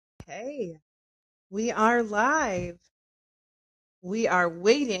Okay, we are live. We are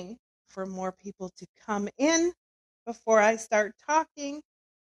waiting for more people to come in before I start talking.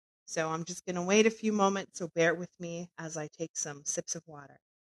 So I'm just going to wait a few moments. So bear with me as I take some sips of water.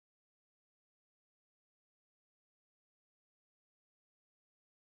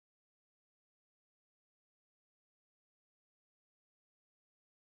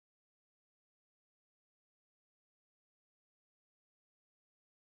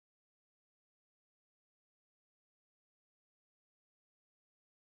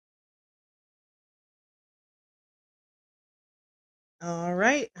 All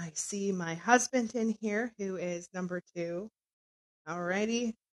right, I see my husband in here who is number 2. All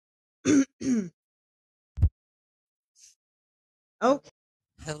righty. Okay,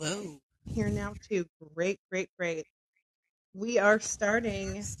 Hello. here now too. Great, great, great. We are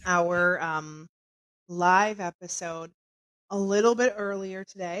starting our live episode a little bit earlier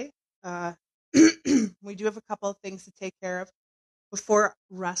today. Uh, we do have a couple of things to take care of before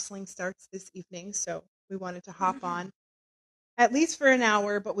wrestling starts this evening, so we wanted to hop on at least for an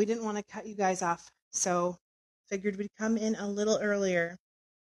hour, but we didn't want to cut you guys off, so figured we'd come in a little earlier.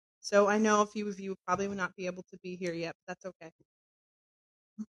 So I know a few of you probably will not be able to be here yet, but that's okay.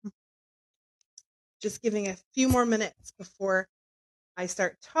 Just giving a few more minutes before I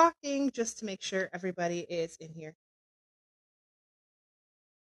start talking, just to make sure everybody is in here.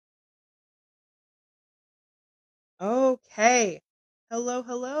 Okay. Hello,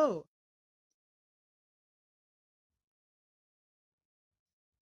 hello.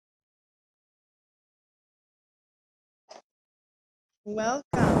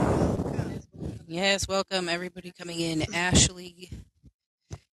 Welcome. Yes, welcome everybody coming in. Ashley,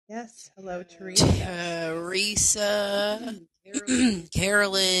 Yes, hello, Teresa. Teresa,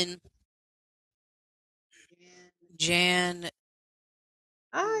 Carolyn, Jan,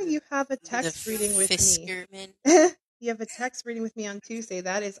 You have a the text reading with me. Fiskerman. You have a text reading with me on Tuesday.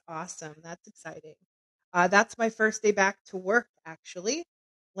 That is awesome. That's exciting. That's my first day back to work, actually.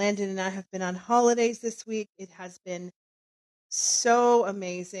 Landon and I have been on holidays this week. It has been so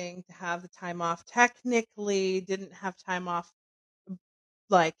amazing to have the time off. Technically, didn't have time off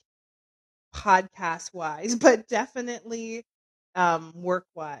like podcast wise, but definitely work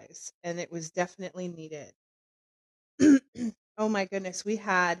wise. And it was definitely needed. Oh my goodness.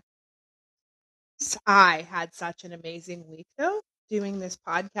 I had such an amazing week though, doing this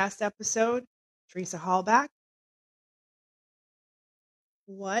podcast episode. Teresa Hallback.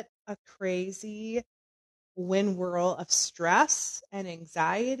 What a crazy whirl of stress and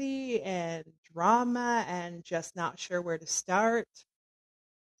anxiety and drama and just not sure where to start.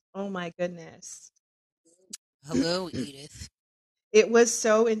 Oh my goodness. Hello, Edith. It was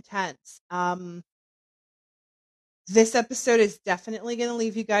so intense. This episode is definitely going to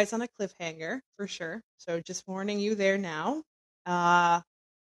leave you guys on a cliffhanger for sure. So just warning you there now. Uh,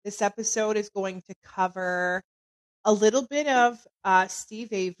 this episode is going to cover a little bit of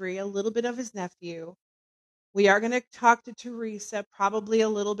Steve Avery, a little bit of his nephew. We are going to talk to Teresa probably a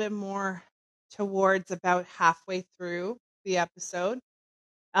little bit more towards about halfway through the episode.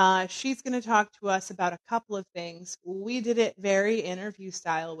 She's going to talk to us about a couple of things. We did it very interview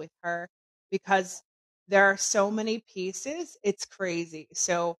style with her because there are so many pieces. It's crazy.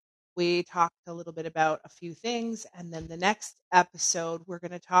 So we talked a little bit about a few things. And then the next episode, we're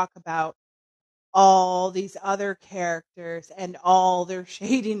going to talk about all these other characters and all their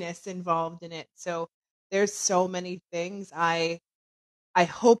shadiness involved in it. So there's so many things. I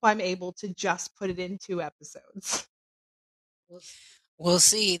hope I'm able to just put it in 2 episodes. We'll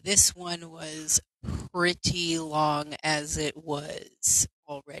see. This one was pretty long as it was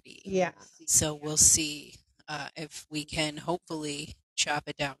already. Yeah. So we'll see if we can hopefully chop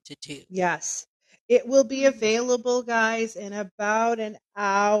it down to 2. Yes. It will be available, guys, in about an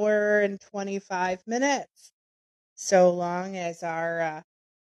hour and 25 minutes. So long as our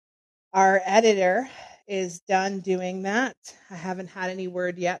editor is done doing that. I haven't had any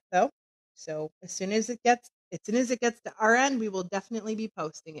word yet though. So as soon as it gets to our end, we will definitely be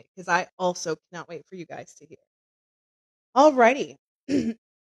posting it because I also cannot wait for you guys to hear. Alrighty.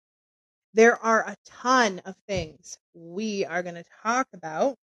 There are a ton of things we are going to talk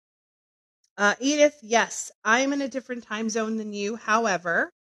about. Edith, yes, I'm in a different time zone than you. However,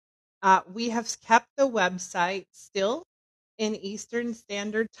 we have kept the website still in Eastern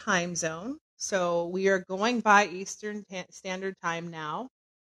Standard Time Zone. So we are going by Eastern Standard Time now.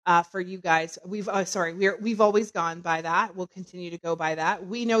 For you guys, we've always gone by that. We'll continue to go by that.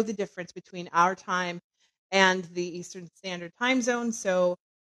 We know the difference between our time and the Eastern Standard Time Zone. So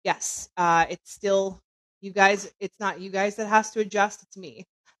yes, it's still you guys. It's not you guys that has to adjust. It's me.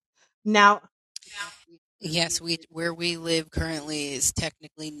 Now, Yes, where we live currently is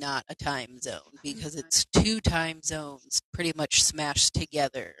technically not a time zone because it's two time zones pretty much smashed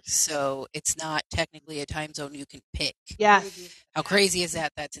together. So it's not technically a time zone you can pick. yes, How crazy is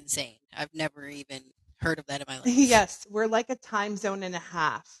that? That's insane. I've never even heard of that in my life. yes, we're like a time zone and a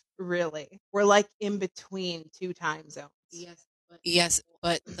half, really. We're like in between two time zones. Yes,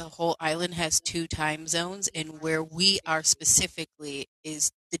 but the whole island has two time zones, and where we are specifically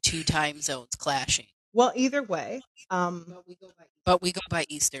is the two time zones clashing. Well, either way, um, But we go by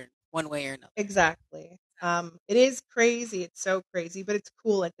Eastern, one way or another. exactly. It is crazy. It's so crazy, but it's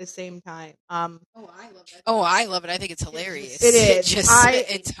cool at the same time. Oh, I love it. I think it's It hilarious. is.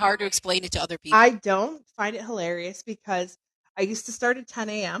 It's hard to explain it to other I people. don't find it hilarious because I used to start at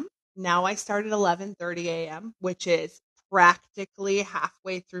 10 a.m. Now I start at 11:30 a.m., which is practically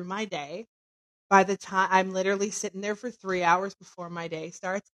halfway through my day. By the time I'm literally sitting there for 3 hours before my day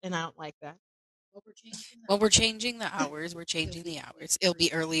starts, and I don't like that. Well, we're changing the hours. We're changing the hours. It'll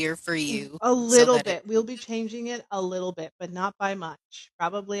be earlier for you A so little that it. bit. We'll be changing it a little bit, but not by much.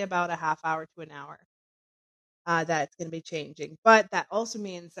 Probably about a half hour to an hour. That's going to be changing. But that also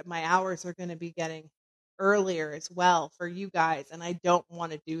means that my hours are going to be getting earlier as well for you guys, and I don't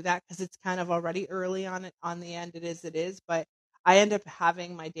want to do that because it's kind of already early on it on the end. It is, but I end up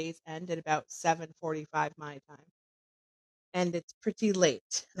having my days end at about 7:45 my time, and it's pretty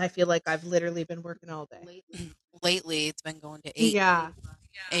late. And I feel like I've literally been working all day. Lately, it's been going to Yeah,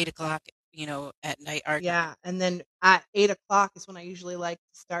 8 o'clock, at night our time. yeah. And then at 8 o'clock is when I usually like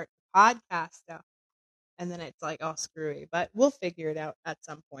to start the podcast stuff, and then it's like all screwy. But we'll figure it out at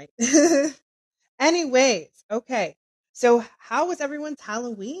some point. Anyways, okay. So how was everyone's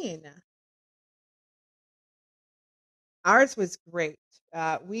Halloween? Ours was great.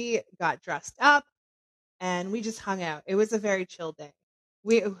 We got dressed up and we just hung out. It was a very chill day.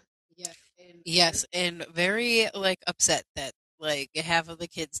 We Yes, and very like upset that like half of the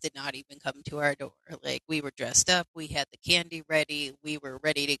kids did not even come to our door. Like we were dressed up, we had the candy ready, we were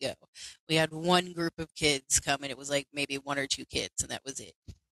ready to go. We had one group of kids come and it was like maybe one or two kids and that was it.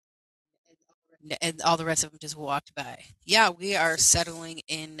 And all the rest of them just walked by. Yeah, we are settling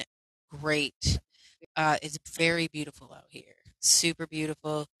in great. It's very beautiful out here. Super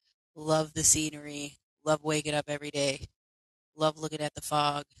beautiful. Love the scenery. Love waking up every day. Love looking at the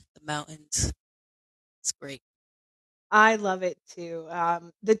fog, the mountains. It's great. I love it too.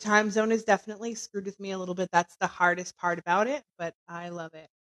 The time zone is definitely screwed with me a little bit. That's the hardest part about it, but I love it.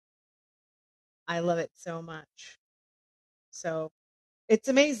 I love it so much. So it's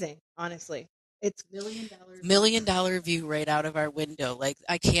amazing, honestly. It's $1 million view right out of our window. Like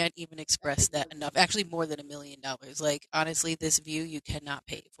I can't even express that enough. Actually, more than $1 million. Like honestly, this view you cannot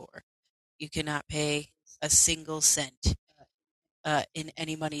pay for. You cannot pay a single cent in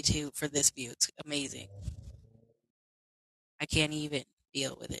any money to for this view. It's amazing. I can't even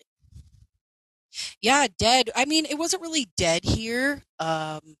deal with it. Yeah, dead. I mean, it wasn't really dead here.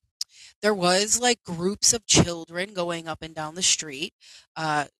 There was like groups of children going up and down the street,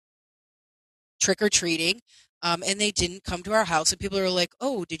 uh, trick or treating. And they didn't come to our house, and people are like,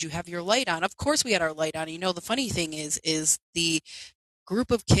 "Oh, did you have your light on?" Of course, we had our light on. The funny thing is the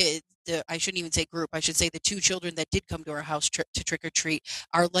group of kids. I shouldn't even say group. I should say the two children that did come to our house to trick or treat.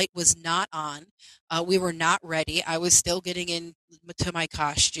 Our light was not on. We were not ready. I was still getting into my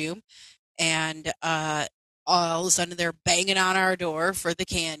costume, and all of a sudden they're banging on our door for the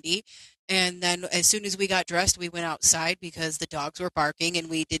candy. And then as soon as we got dressed, we went outside because the dogs were barking and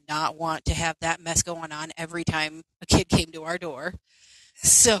we did not want to have that mess going on every time a kid came to our door.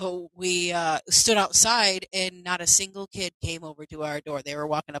 So we stood outside and not a single kid came over to our door. They were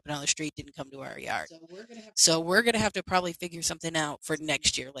walking up and down the street, didn't come to our yard. So we're going to have to probably figure something out for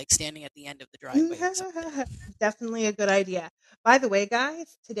next year, like standing at the end of the driveway or something. definitely a good idea. By the way,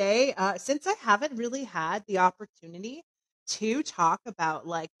 guys, today, since I haven't really had the opportunity to talk about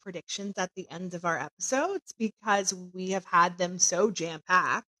like predictions at the end of our episodes because we have had them so jam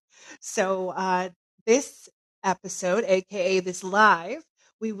packed. So, this episode, aka this live,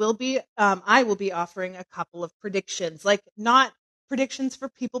 I will be offering a couple of predictions, like not predictions for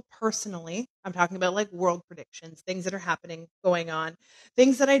people personally. I'm talking about like world predictions, things that are happening, going on,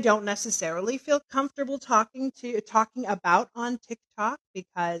 things that I don't necessarily feel comfortable talking about on TikTok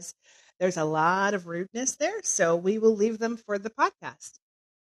because there's a lot of rudeness there. So we will leave them for the podcast.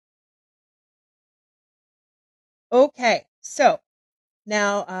 Okay, so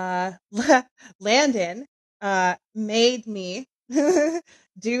now, Landon made me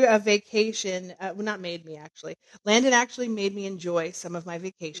do a vacation. Well, not made me actually. Landon actually made me enjoy some of my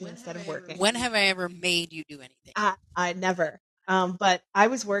vacation instead of working. When have I ever made you do anything? I never. But I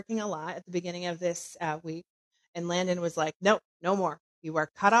was working a lot at the beginning of this week, and Landon was like, "Nope, no more. You are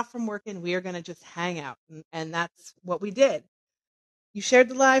cut off from working. We are going to just hang out," and that's what we did. You shared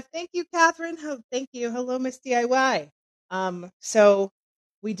the live. Thank you, Catherine. Thank you. Hello, Miss DIY. So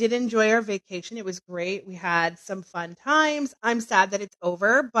we did enjoy our vacation. It was great. We had some fun times. I'm sad that it's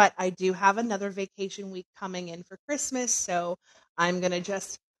over, but I do have another vacation week coming in for Christmas. So I'm going to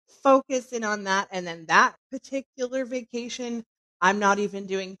just focus in on that. And then that particular vacation, I'm not even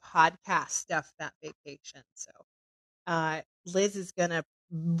doing podcast stuff that vacation. So Liz is going to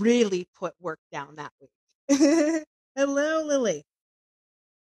really put work down that week. Hello, Lily.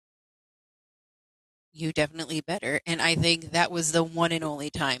 You definitely better. And I think that was the one and only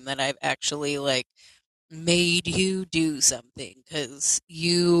time that I've actually like made you do something because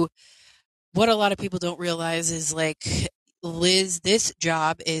what a lot of people don't realize is like, Liz, this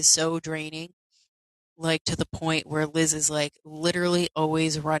job is so draining, like to the point where Liz is like literally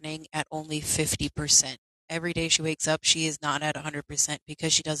always running at only 50%. Every day she wakes up, she is not at 100%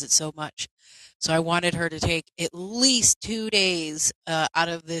 because she does it so much. So I wanted her to take at least 2 days out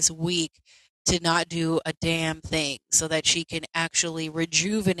of this week to not do a damn thing so that she can actually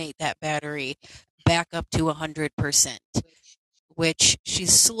rejuvenate that battery back up to 100%, which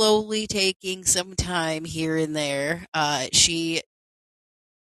she's slowly taking some time here and there.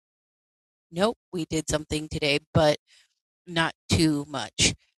 Nope, we did something today, but not too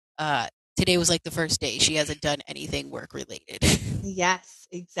much. Uh, Today was like the first day she hasn't done anything work related. Yes,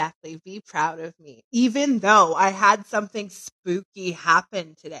 exactly. Be proud of me. Even though I had something spooky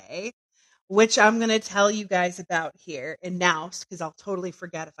happen today, which I'm going to tell you guys about here and now because I'll totally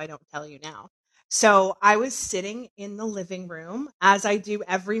forget if I don't tell you now. So I was sitting in the living room as I do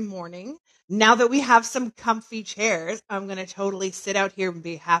every morning. Now that we have some comfy chairs, I'm going to totally sit out here and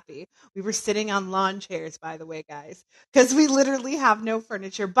be happy. We were sitting on lawn chairs, by the way, guys, because we literally have no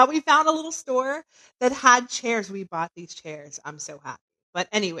furniture, but we found a little store that had chairs. We bought these chairs. I'm so happy. But,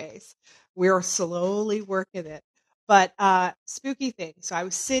 anyways, we're slowly working it. But spooky thing. So I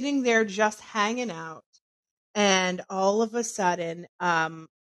was sitting there just hanging out, and all of a sudden,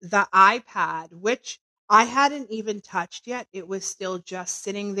 the iPad, which I hadn't even touched yet, it was still just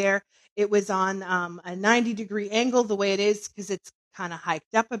sitting there. It was on a 90-degree angle, the way it is, because it's kind of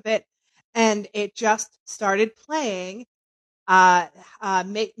hiked up a bit. And it just started playing,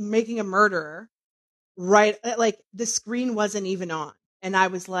 making a murderer right. Like the screen wasn't even on. And I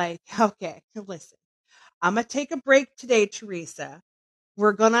was like, okay, listen, I'm going to take a break today, Teresa.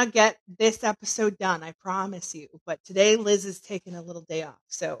 We're going to get this episode done, I promise you. But today, Liz is taking a little day off.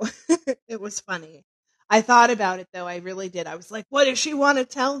 So it was funny. I thought about it, though. I really did. I was like, what does she want to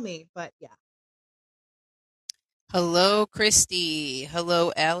tell me? But Hello, Christy.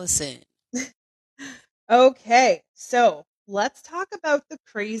 Hello, Allison. yeah. Okay. So let's talk about the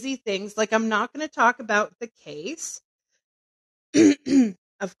crazy things. Like, I'm not going to talk about the case.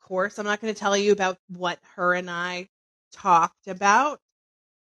 Of course, I'm not going to tell you about what her and I talked about.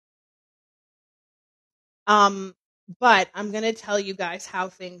 Um, but I'm gonna tell you guys how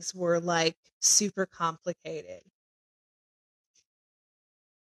things were like super complicated.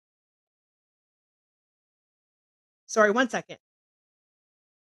 Sorry, 1 second.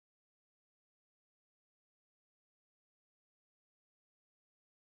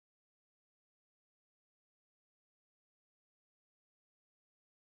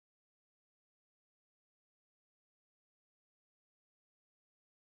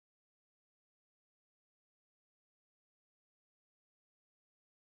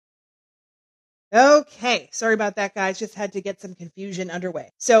 Okay, sorry about that, guys. Just had to get some confusion underway.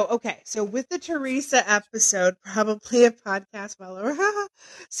 So, okay, so with the Teresa episode, probably a podcast follower.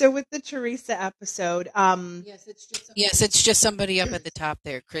 So with the Teresa episode, Yes, it's just somebody up at the top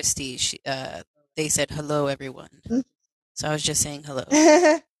there, Christy. They said hello, everyone. So I was just saying hello.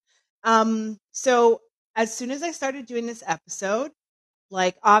 so as soon as I started doing this episode,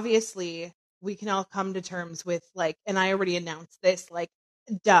 like obviously we can all come to terms with like, and I already announced this, like,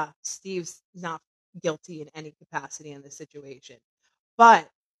 duh, Steve's not guilty in any capacity in this situation. But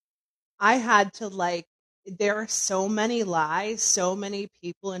I had to like, there are so many lies, so many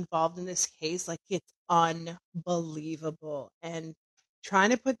people involved in this case, like it's unbelievable. And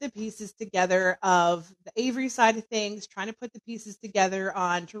trying to put the pieces together of the Avery side of things, trying to put the pieces together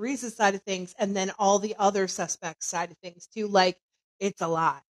on Teresa's side of things, and then all the other suspects' side of things too. Like it's a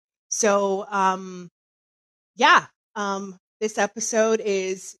lot. So yeah. This episode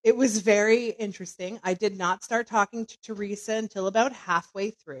is it was very interesting. I did not start talking to Teresa until about halfway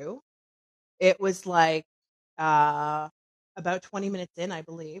through. It was like, uh, about 20 minutes in, I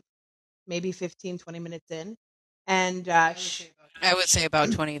believe, maybe 15, 20 minutes in. And I would say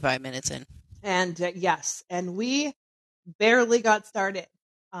about 25 minutes in. And yes, and we barely got started.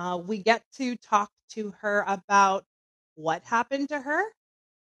 We get to talk to her about what happened to her,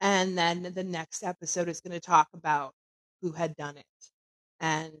 and then the next episode is going to talk about who had done it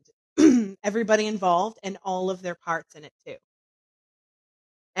and everybody involved and all of their parts in it too.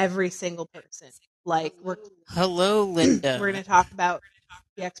 Every single person. Like Hello, we're Linda. going to talk about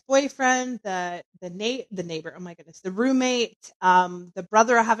the ex-boyfriend, the neighbor, oh my goodness, the roommate, the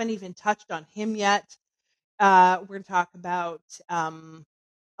brother. I haven't even touched on him yet. We're going to talk about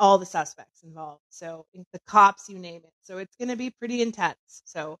all the suspects involved. So the cops, you name it. So it's going to be pretty intense.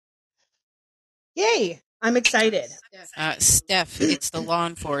 So yay, I'm excited. Steph, it's the law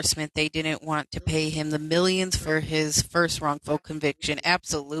enforcement. They didn't want to pay him the millions for his first wrongful conviction.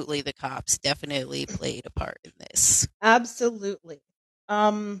 Absolutely, the cops definitely played a part in this. Absolutely.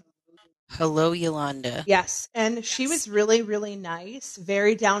 Um, Hello, Yolanda. yes, and she was really, really nice,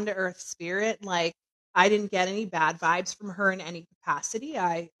 very down to earth spirit. Like I didn't get any bad vibes from her in any capacity.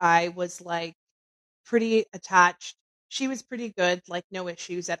 I was like pretty attached. She was pretty good, like no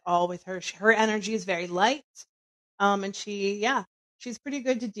issues at all with her. Her energy is very light. And yeah, she's pretty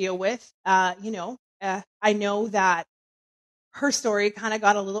good to deal with. I know that her story kind of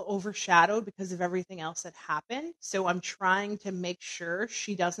got a little overshadowed because of everything else that happened. So I'm trying to make sure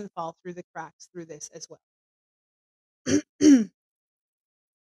she doesn't fall through the cracks through this as well.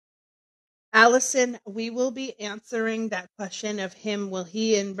 Allison, we will be answering that question of him. Will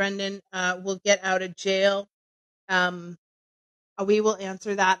he and Brendan will get out of jail? Um, we will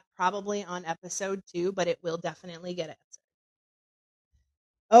answer that probably on episode 2, but it will definitely get answered.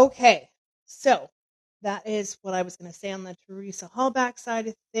 Okay, so that is what I was going to say on the Teresa Hallback side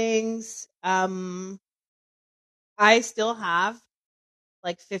of things. I still have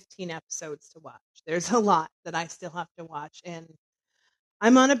like 15 episodes to watch. There's a lot that I still have to watch, and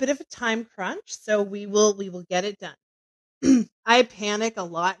I'm on a bit of a time crunch, so we will get it done. I panic a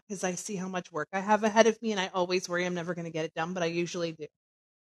lot because I see how much work I have ahead of me, and I always worry I'm never going to get it done, but I usually do,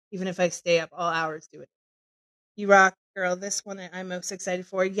 even if I stay up all hours doing it. You rock, girl. This one I'm most excited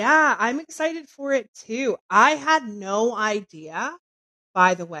for. Yeah, I'm excited for it too. I had no idea,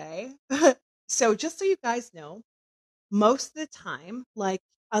 by the way. So, just so you guys know, most of the time, like,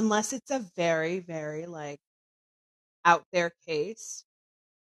 unless it's a very, very, like, out there case,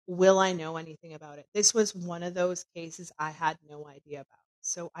 will I know anything about it? This was one of those cases I had no idea about.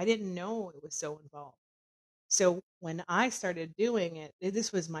 So, I didn't know it was so involved. So when I started doing it,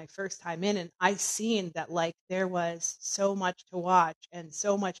 this was my first time in, and I seen that like there was so much to watch and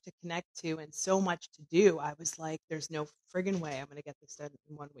so much to connect to and so much to do. I was like, there's no friggin' way I'm gonna get this done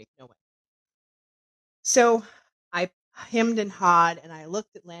in 1 week. No way. So I hemmed and hawed and I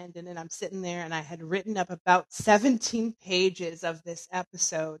looked at Landon and I'm sitting there and I had written up about 17 pages of this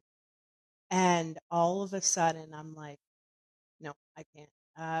episode. And all of a sudden I'm like, no, I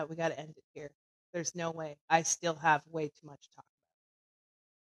can't. We got to end it here. There's no way. I still have way too much to talk.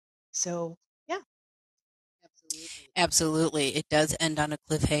 So, yeah. Absolutely. It does end on a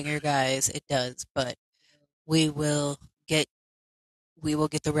cliffhanger, guys. It does, but we will get we will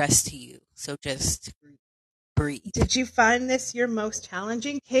get the rest to you. So just breathe. Did you find this your most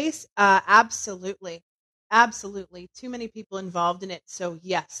challenging case? Absolutely. Absolutely. Too many people involved in it. So,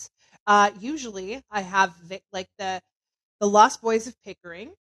 yes. Usually I have like the Lost Boys of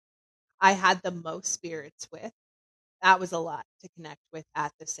Pickering. I had the most spirits with. That was a lot to connect with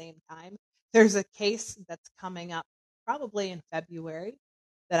at the same time. There's a case that's coming up probably in February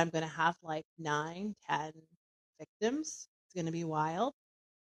that I'm going to have like 9, 10 victims. It's going to be wild.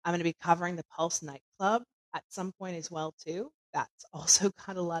 I'm going to be covering the Pulse nightclub at some point as well too. That's also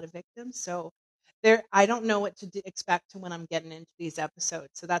got a lot of victims. So there, I don't know what to expect when I'm getting into these episodes.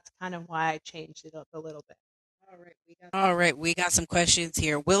 So that's kind of why I changed it up a little bit. All right, we got some questions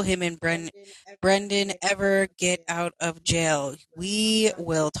here. Will him and Brendan ever get out of jail? We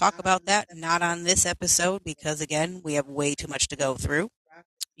will talk about that, not on this episode, because again, we have way too much to go through.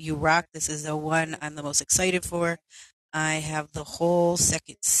 You rock. This is the one I'm the most excited for. I have the whole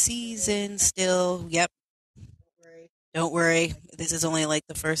second season still. Yep. Don't worry. This is only like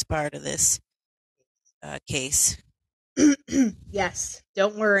the first part of this case. Yes,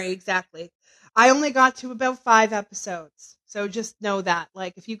 don't worry. Exactly. I only got to about 5 episodes. So just know that.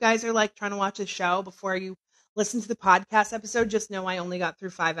 Like, if you guys are like trying to watch a show before you listen to the podcast episode, just know I only got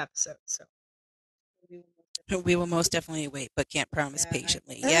through 5 episodes. So We will most definitely wait, but can't promise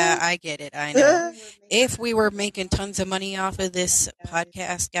patiently. Yeah, I get it. I know. If we were making tons of money off of this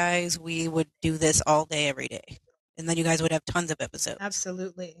podcast, guys, we would do this all day, every day. And then you guys would have tons of episodes.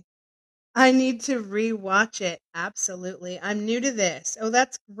 Absolutely. I need to rewatch it. Absolutely. I'm new to this. Oh,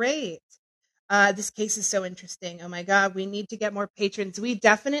 that's great. This case is so interesting. Oh my God, we need to get more patrons. We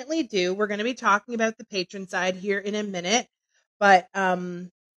definitely do. We're going to be talking about the patron side here in a minute. But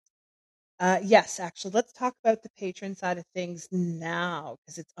yes, actually, let's talk about the patron side of things now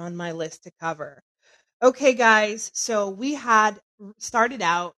because it's on my list to cover. Okay, guys. So we had started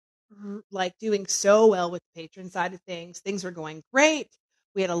out like doing so well with the patron side of things. Things were going great.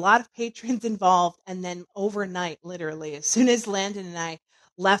 We had a lot of patrons involved. And then overnight, literally, as soon as Landon and I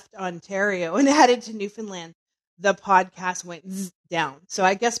left Ontario and headed to Newfoundland, the podcast went down. So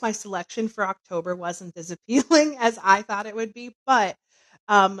I guess my selection for October wasn't as appealing as I thought it would be. But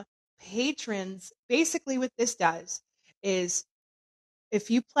um, patrons, basically, what this does is if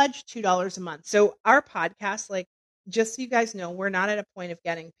you pledge $2 a month. So our podcast, like, just so you guys know, we're not at a point of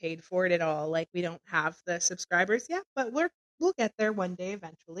getting paid for it at all. Like, we don't have the subscribers yet, but we'll get there one day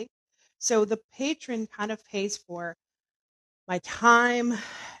eventually. So the patron kind of pays for my time,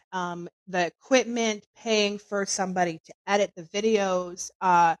 the equipment, paying for somebody to edit the videos,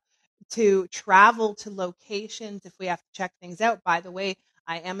 to travel to locations if we have to check things out. By the way,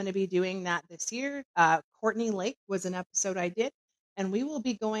 I am going to be doing that this year. Courtney Lake was an episode I did, and we will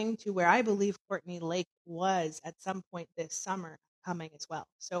be going to where I believe Courtney Lake was at some point this summer coming as well.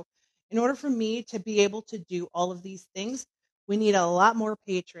 So, in order for me to be able to do all of these things, we need a lot more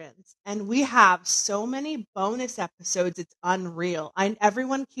patrons. And we have so many bonus episodes, it's unreal.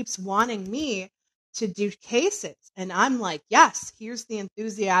 Everyone keeps wanting me to do cases. And I'm like, yes, here's the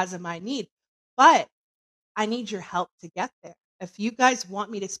enthusiasm I need. But I need your help to get there. If you guys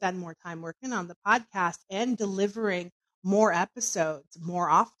want me to spend more time working on the podcast and delivering more episodes more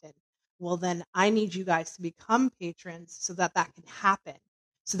often, well, then I need you guys to become patrons so that that can happen.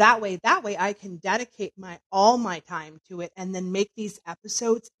 So that way I can dedicate my all my time to it and then make these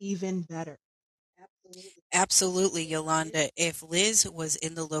episodes even better. Absolutely. Absolutely, Yolanda. If Liz was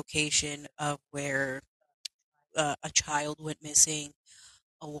in the location of where a child went missing,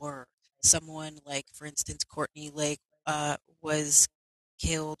 or someone like, for instance, Courtney Lake was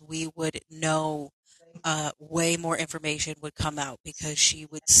killed, we would know way more information would come out because she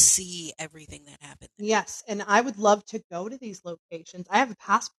would see everything that happened there. Yes, and I would love to go to these locations. I have a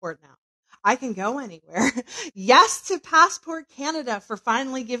passport now. I can go anywhere. Yes to Passport Canada for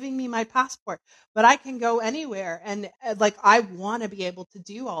finally giving me my passport, but I can go anywhere. And like, I want to be able to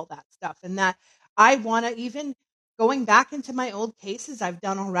do all that stuff. And that I want to even going back into my old cases I've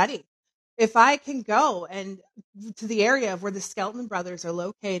done already. If I can go and to the area of where the Skelton brothers are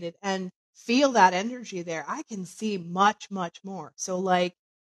located and feel that energy there, I can see much, much more. So, like,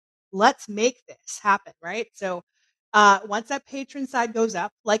 let's make this happen, right? So once that patron side goes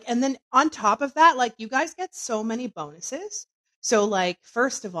up, like, and then on top of that, like, you guys get so many bonuses. So, like,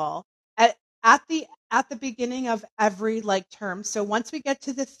 first of all, at the beginning of every like term, so once we get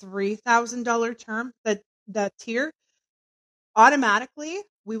to the $3,000 term, the tier, automatically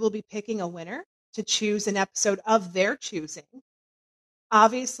we will be picking a winner to choose an episode of their choosing.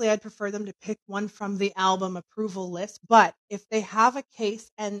 Obviously, I'd prefer them to pick one from the album approval list, but if they have a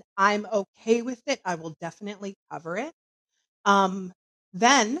case and I'm okay with it, I will definitely cover it. Um,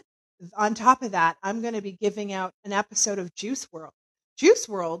 then, on top of that, I'm going to be giving out an episode of Juice World. Juice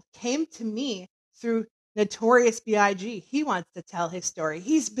World came to me through Notorious B.I.G. He wants to tell his story.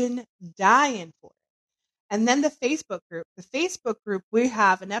 He's been dying for it. And then the Facebook group. The Facebook group, we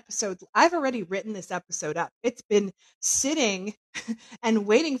have an episode. I've already written this episode up. It's been sitting and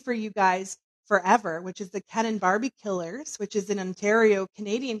waiting for you guys forever, which is the Ken and Barbie Killers, which is an Ontario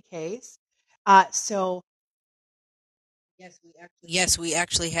Canadian case. So yes, we actually Yes, we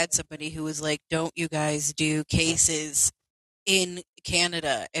actually had somebody who was like, "Don't you guys do cases in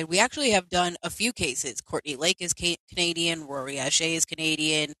Canada?" And we actually have done a few cases. Courtney Lake is Canadian. Rory Ashe is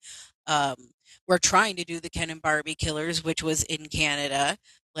Canadian. Um, we're trying to do the Ken and Barbie Killers, which was in Canada.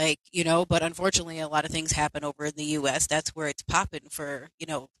 Like, but unfortunately, a lot of things happen over in the U.S. That's where it's popping for,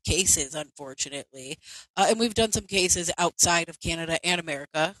 cases, unfortunately. And we've done some cases outside of Canada and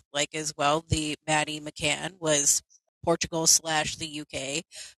America, like as well. The Maddie McCann was Portugal slash the UK.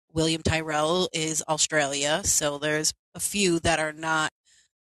 William Tyrell is Australia. So there's a few that are not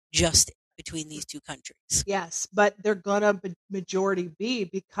just between these two countries. yes, but they're gonna majority be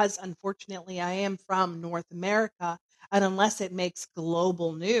because unfortunately I am from North America, and unless it makes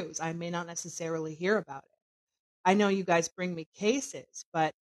global news, I may not necessarily hear about it. I know you guys bring me cases,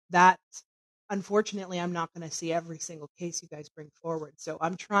 but that unfortunately I'm not going to see every single case you guys bring forward. So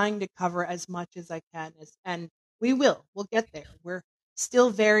I'm trying to cover as much as I can and we will. We'll get there. We're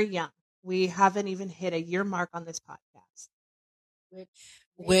still very young. We haven't even hit a year mark on this podcast.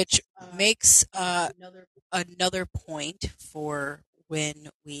 which makes another point for when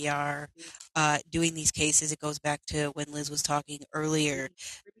we are doing these cases. It goes back to when Liz was talking earlier.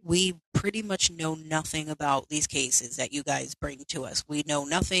 We pretty much know nothing about these cases that you guys bring to us. We know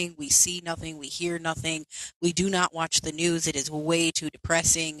nothing, we see nothing, we hear nothing. We do not watch the news. It is way too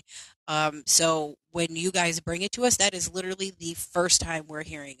depressing. So when you guys bring it to us, that is literally the first time we're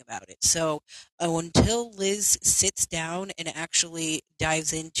hearing about it. So until Liz sits down and actually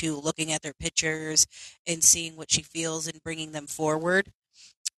dives into looking at their pictures and seeing what she feels and bringing them forward,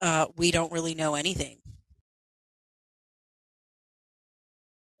 we don't really know anything.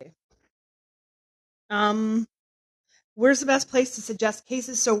 Um, where's the best place to suggest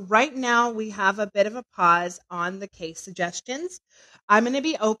cases? So right now we have a bit of a pause on the case suggestions. I'm going to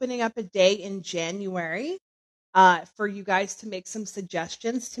be opening up a day in January for you guys to make some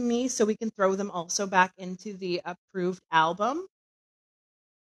suggestions to me so we can throw them also back into the approved album.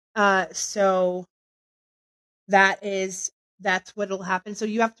 So that's what'll happen. So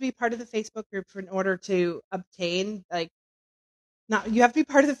you have to be part of the Facebook group in order to obtain like not you have to be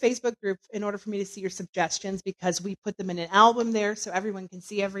part of the Facebook group in order for me to see your suggestions because we put them in an album there so everyone can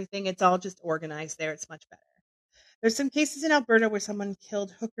see everything. It's all just organized there. It's much better. There's some cases in Alberta where someone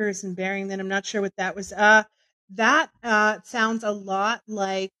killed hookers and burying them. I'm not sure what that was. That sounds a lot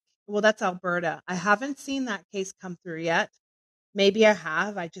like well, that's Alberta. I haven't seen that case come through yet. Maybe I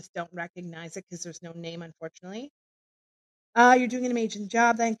have. I just don't recognize it because there's no name, unfortunately. You're doing an amazing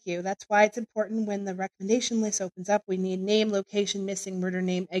job. Thank you. That's why it's important when the recommendation list opens up. We need name, location, missing, murder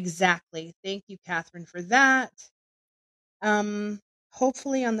name. Exactly. Thank you, Catherine, for that. Um,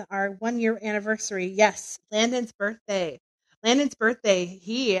 hopefully on our 1 year anniversary. Yes, Landon's birthday. Landon's birthday.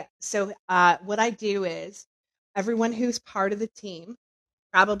 What I do is everyone who's part of the team,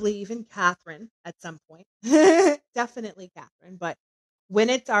 probably even Catherine at some point, definitely Catherine, but when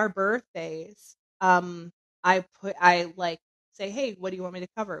it's our birthdays, I like say, hey, what do you want me to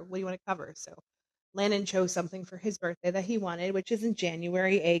cover? What do you want to cover? So Landon chose something for his birthday that he wanted, which is in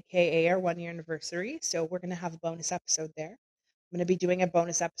January, aka our 1 year anniversary. So we're gonna have a bonus episode there. I'm gonna be doing a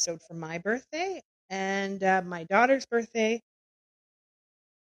bonus episode for my birthday and my daughter's birthday.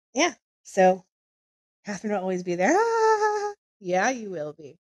 Yeah. So Catherine will always be there. Yeah, you will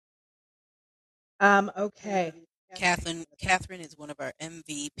be. Okay. Catherine is one of our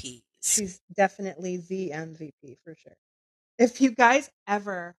MVPs. She's definitely the MVP for sure. If you guys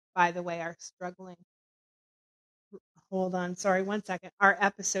ever, by the way, are struggling, hold on, sorry, 1 second. Our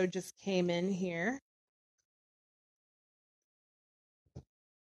episode just came in here.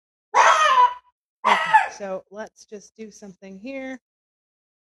 Okay, so let's just do something here.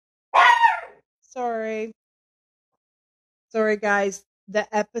 Sorry. Sorry, guys. The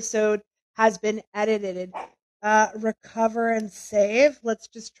episode has been edited. Recover and save. Let's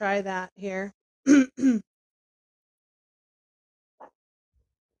just try that here.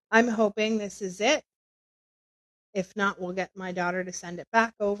 I'm hoping this is it. If not, we'll get my daughter to send it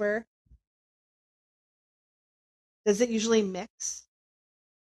back over. Does it usually mix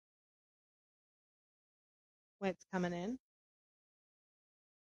when it's coming in?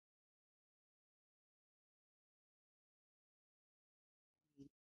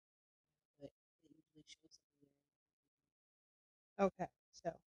 Okay,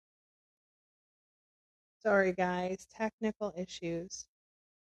 so sorry guys, technical issues.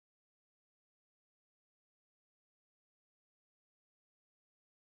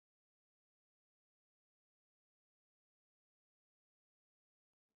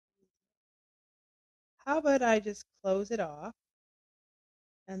 How about I just close it off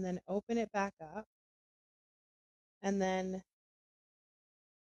and then open it back up and then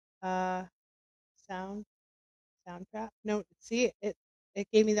uh sound soundtrap. No, see it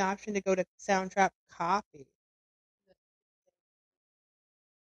gave me the option to go to soundtrap copy.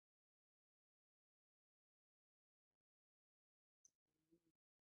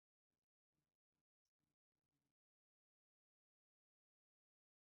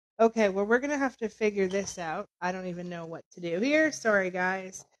 Okay, well we're gonna have to figure this out. I don't even know what to do here. Sorry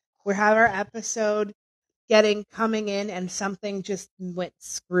guys. We have our episode getting coming in and something just went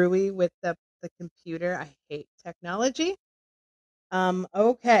screwy with the computer. I hate technology.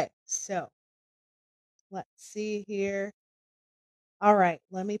 Okay, so let's see here. All right,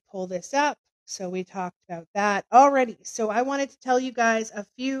 let me pull this up. So we talked about that already. So I wanted to tell you guys a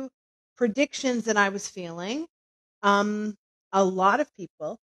few predictions that I was feeling. Um, a lot of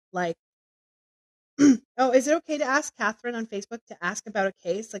people like, oh, is it okay to ask Catherine on Facebook to ask about a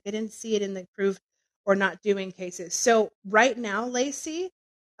case? Like I didn't see it in the approved or not doing cases. So right now, Lacey,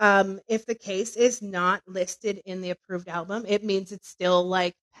 If the case is not listed in the approved album, it means it's still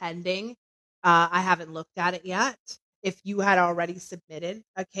like pending. I haven't looked at it yet. If you had already submitted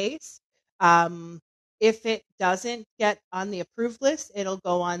a case, um, if it doesn't get on the approved list, it'll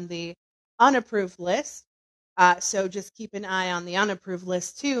go on the unapproved list. So just keep an eye on the unapproved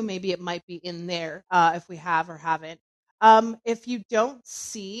list too. Maybe it might be in there if we have or haven't. If you don't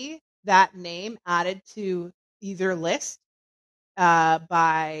see that name added to either list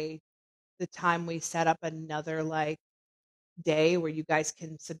by the time we set up another like day where you guys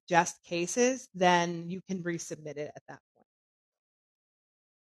can suggest cases, then you can resubmit it at that point.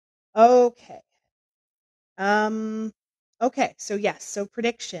 Okay. Um, okay, so yes, so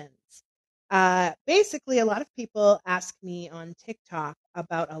predictions. Basically, a lot of people ask me on TikTok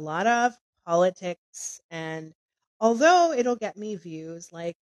about a lot of politics, and although it'll get me views,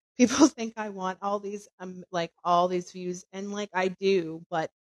 like people think I want all these, like all these views, and like I do, but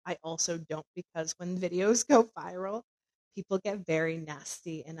I also don't because when videos go viral, people get very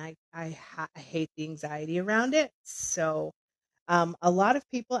nasty, and I hate the anxiety around it. So a lot of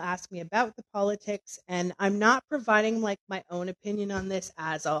people ask me about the politics, and I'm not providing like my own opinion on this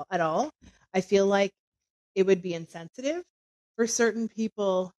at all. I feel like it would be insensitive for certain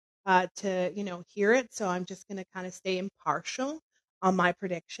people to hear it, so I'm just going to kind of stay impartial on my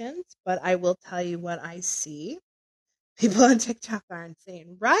predictions. But I will tell you what I see. People on TikTok are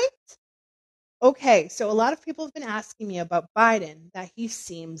insane, right? Okay, so a lot of people have been asking me about Biden, that he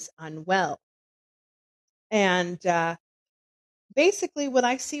seems unwell, and basically what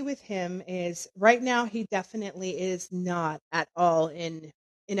I see with him is right now he definitely is not at all in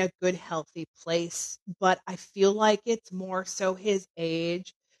a good healthy place, but I feel like it's more so his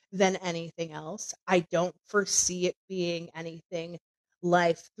age than anything else. I don't foresee it being anything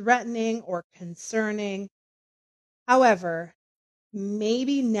life threatening or concerning. However,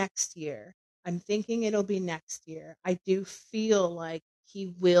 maybe next year. I'm thinking it'll be next year. I do feel like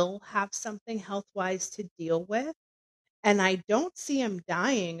he will have something health wise to deal with, and I don't see him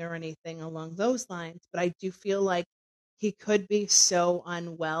dying or anything along those lines, but I do feel like he could be so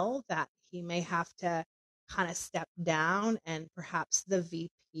unwell that he may have to kind of step down, and perhaps the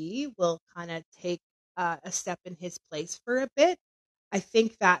VP will kind of take a step in his place for a bit. I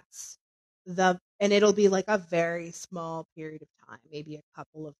think that's and it'll be like a very small period of time, maybe a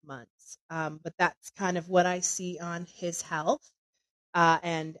couple of months. But that's kind of what I see on his health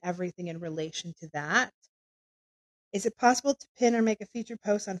and everything in relation to that. Is it possible to pin or make a featured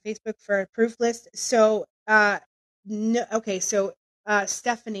post on Facebook for a proof list? So, no, okay, so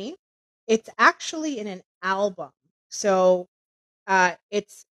Stephanie, it's actually in an album. So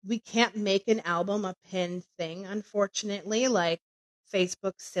it's we can't make an album a pinned thing, unfortunately. Like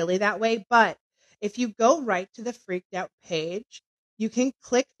Facebook's silly that way. But if you go right to the Freaked Out page, you can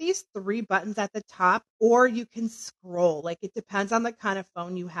click these three buttons at the top, or you can scroll. Like it depends on the kind of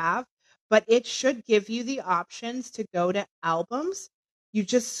phone you have, but it should give you the options to go to albums. You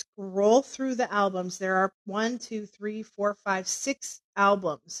just scroll through the albums. There are one, two, three, four, five, six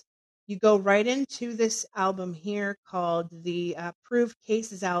albums. You go right into this album here called the Proved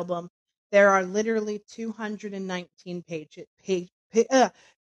Cases album. There are literally 219 page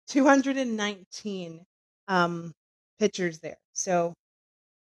 219 um, pictures there. So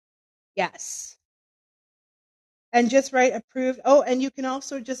yes, and just write approved. Oh, and you can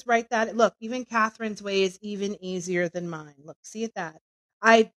also just write that. Look, even Catherine's way is even easier than mine. Look, see at that.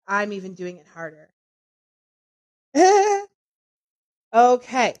 I'm even doing it harder.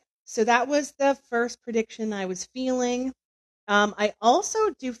 Okay, so that was the first prediction I was feeling. I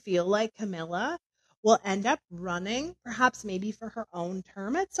also do feel like Camilla will end up running, perhaps maybe for her own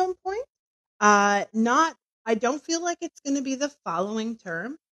term at some point. Not, I don't feel like it's going to be the following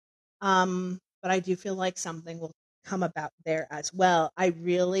term, but I do feel like something will come about there as well. I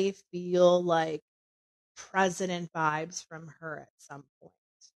really feel like president vibes from her at some point.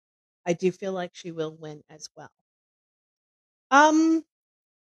 I do feel like she will win as well. Um,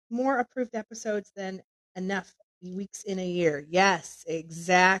 More approved episodes than enough weeks in a year. Yes,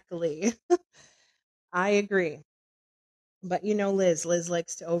 exactly. I agree. But Liz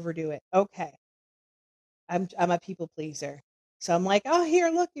likes to overdo it. Okay. I'm a people pleaser. So I'm like, "Oh, here,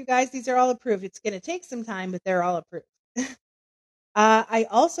 look, you guys, these are all approved. It's going to take some time, but they're all approved." I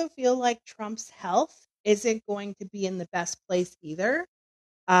also feel like Trump's health isn't going to be in the best place either.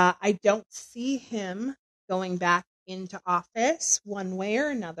 I don't see him going back into office one way or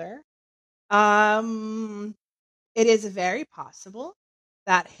another. Um, it is very possible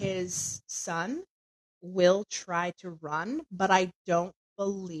that his son will try to run, but I don't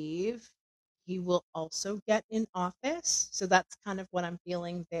believe he will also get in office. So that's kind of what I'm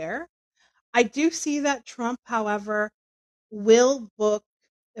feeling there. I do see that Trump, however, will book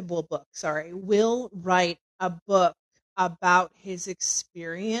will write a book about his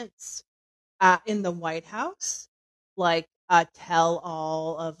experience in the White House, like a tell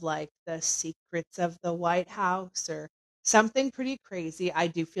all of like the secrets of the White House or something pretty crazy. I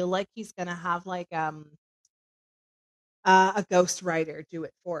do feel like he's gonna have like a ghostwriter do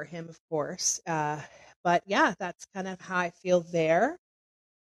it for him, of course. But yeah, that's kind of how I feel there.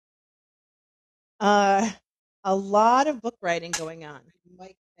 Uh, a lot of book writing going on.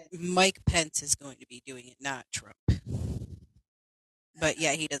 Mike Pence is going to be doing it, not Trump. But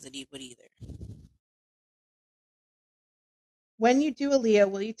yeah, he doesn't need one either. When you do Aaliyah,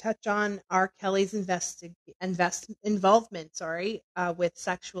 will you touch on R. Kelly's involvement, with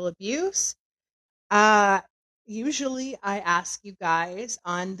sexual abuse? Uh, Usually I ask you guys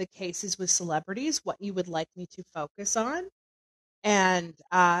on the cases with celebrities what you would like me to focus on. And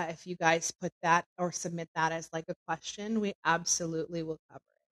if you guys put that or submit that as like a question, we absolutely will cover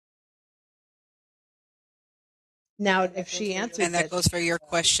it. Now, if she And answers that it, goes for your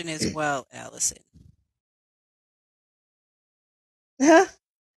question as well, Allison.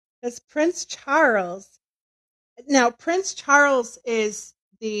 that's Prince Charles. Now, Prince Charles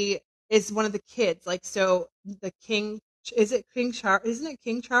the is one of the kids. Like, so the king is it King Charles? Isn't it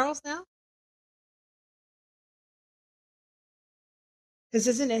King Charles now? Because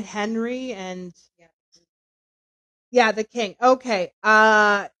isn't it Henry and yeah, the king. Okay.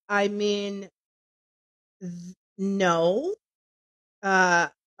 I mean, no. Uh,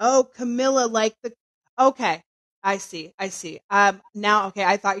 oh, Camilla, like the. Okay, I see. I see. Now, okay,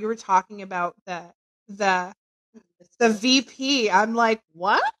 I thought you were talking about the the VP. I'm like,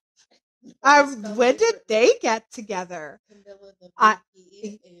 what? When did they get together? I,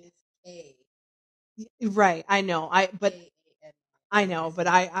 right. I know. I know, but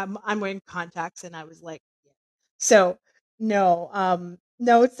I'm wearing contacts, and I was like, so no,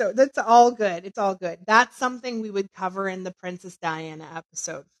 no, so that's all good. It's all good. That's something we would cover in the Princess Diana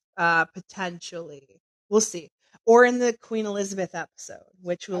episode, potentially. We'll see. Or in the Queen Elizabeth episode,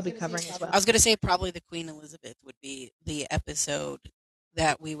 which we'll be covering as well. I was going to say probably the Queen Elizabeth would be the episode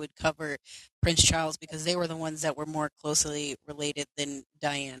that we would cover Prince Charles because they were the ones that were more closely related than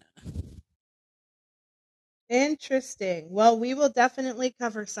Diana. Interesting. Well, we will definitely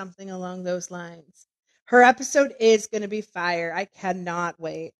cover something along those lines. Her episode is going to be fire. I cannot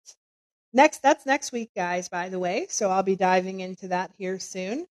wait. That's next week, guys, by the way. So I'll be diving into that here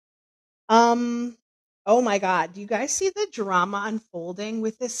soon. Um, oh my God. Do you guys see the drama unfolding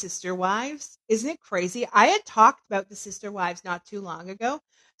with the sister wives? Isn't it crazy? I had talked about the sister wives not too long ago.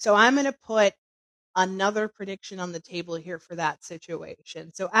 So I'm going to put another prediction on the table here for that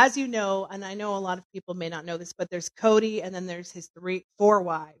situation. So as you know, and I know a lot of people may not know this, but there's Cody and then there's his four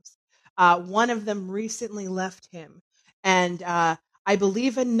wives. One of them recently left him. And I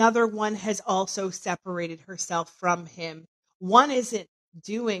believe another one has also separated herself from him. One isn't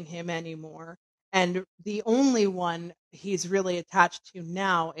doing him anymore. And the only one he's really attached to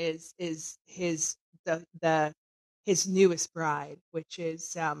now is the his newest bride, which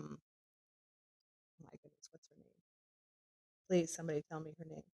is my goodness, what's her name? Please, somebody tell me her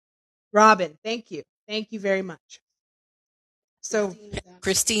name. Robin. Thank you. Thank you very much. So,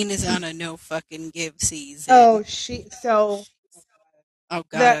 Christine is on a no fucking give oh, season. Oh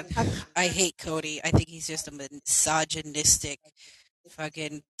the God, I hate Cody. I think he's just a misogynistic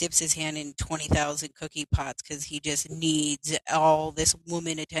fucking dips his hand in 20,000 cookie pots because he just needs all this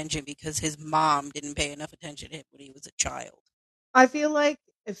woman attention because his mom didn't pay enough attention to him when he was a child. I feel like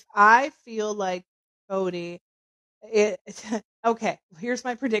if I feel like Cody, it okay, here's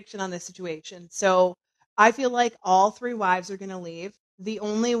my prediction on this situation. So, I feel like all three wives are going to leave. The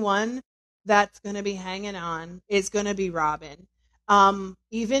only one that's going to be hanging on is going to be Robin.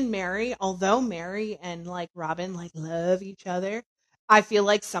 Even Mary, although Mary and like Robin like love each other, I feel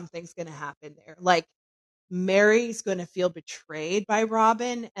like something's going to happen there. Like Mary's going to feel betrayed by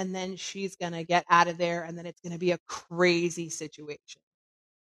Robin and then she's going to get out of there and then it's going to be a crazy situation.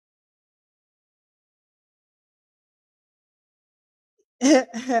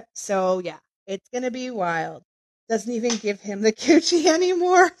 So yeah, it's gonna be wild. Doesn't even give him the coochie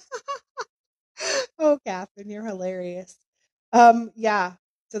anymore. Oh, Catherine, you're hilarious. Yeah.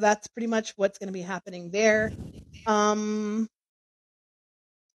 So that's pretty much what's gonna be happening there. Um,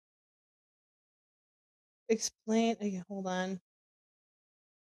 explain. Hold on.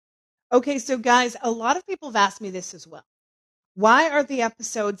 Okay, so guys, a lot of people have asked me this as well. Why are the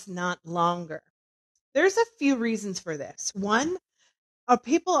episodes not longer? There's a few reasons for this. One,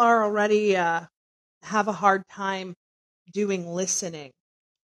 people are already have a hard time doing listening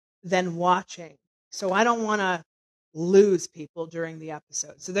than watching. So I don't want to lose people during the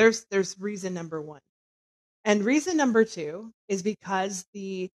episode. So there's reason number 1. And reason number 2 is because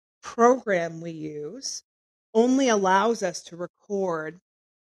the program we use only allows us to record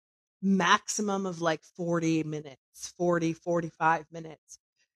maximum of like 40 minutes, 40, 45 minutes.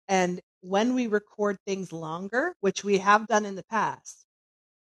 And when we record things longer, which we have done in the past,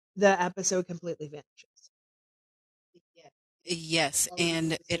 the episode completely vanishes. Yes,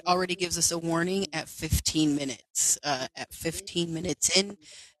 and it already gives us a warning at 15 minutes. At 15 minutes in,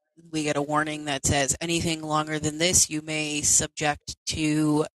 we get a warning that says anything longer than this, you may subject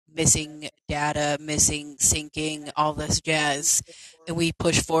to missing data, missing syncing, all this jazz. And we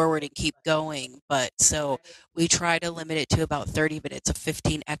push forward and keep going. But so we try to limit it to about 30 minutes of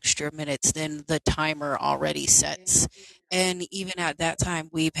 15 extra minutes than the timer already sets. And even at that time,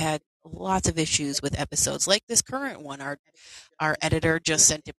 we've had lots of issues with episodes like this current one. Our editor just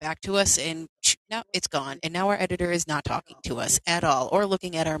sent it back to us and now it's gone. And now our editor is not talking to us at all or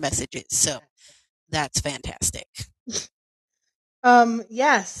looking at our messages. So that's fantastic.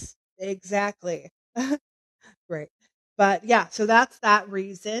 Yes, exactly. Great. But yeah, so that's that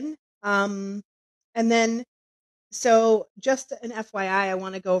reason. And then so just an FYI, I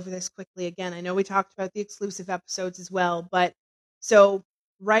want to go over this quickly again. I know we talked about the exclusive episodes as well, but so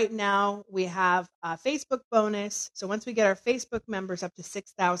right now we have a Facebook bonus. So once we get our Facebook members up to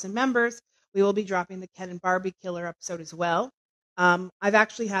 6,000 members, we will be dropping the Ken and Barbie Killer episode as well. I've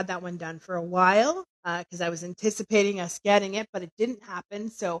actually had that one done for a while because I was anticipating us getting it, but it didn't happen.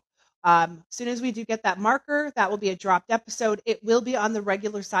 So as soon as we do get that marker, that will be a dropped episode. It will be on the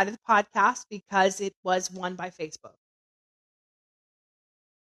regular side of the podcast because it was won by Facebook.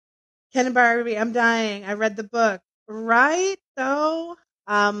 Ken and Barbie, I'm dying. I read the book. Right though?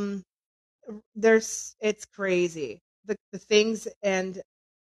 Um it's crazy. The things, and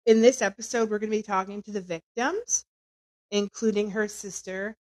in this episode we're gonna be talking to the victims, including her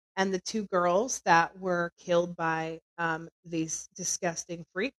sister and the 2 girls that were killed by these disgusting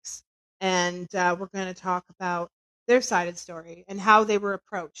freaks. And we're going to talk about their side of the story and how they were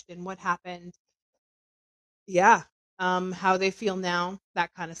approached and what happened. Yeah. How they feel now,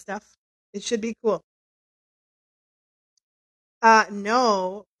 that kind of stuff. It should be cool.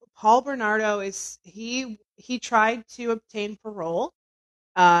 No, Paul Bernardo he tried to obtain parole,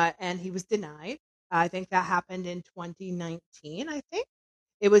 and he was denied. I think that happened in 2019. I think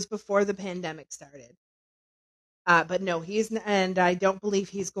it was before the pandemic started. But no, and I don't believe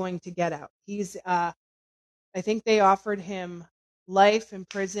he's going to get out. I think they offered him life in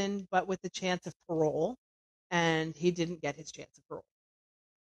prison, but with the chance of parole, and he didn't get his chance of parole.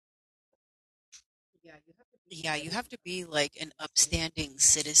 Yeah, you have to be like an upstanding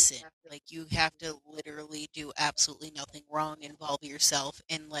citizen. Like you have to literally do absolutely nothing wrong, involve yourself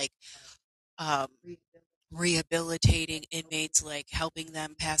in like um rehabilitating inmates, like helping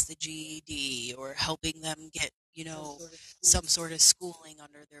them pass the GED or helping them get, some sort of schooling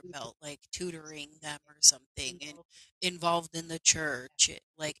under their belt, like tutoring them or something, and involved in the church,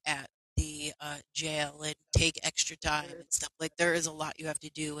 like at the jail, and take extra time and stuff. Like there is a lot you have to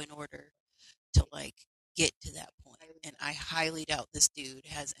do in order to like get to that point. And I highly doubt this dude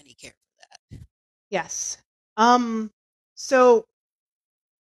has any care for that. Yes. So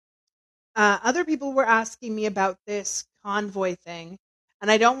other people were asking me about this convoy thing,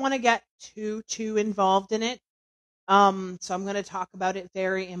 and I don't want to get too involved in it. So I'm going to talk about it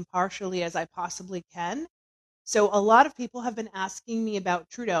very impartially as I possibly can. So a lot of people have been asking me about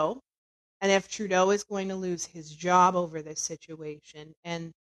Trudeau and if Trudeau is going to lose his job over this situation.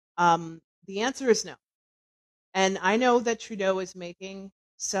 And the answer is no. And I know that Trudeau is making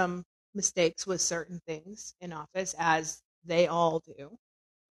some mistakes with certain things in office, as they all do.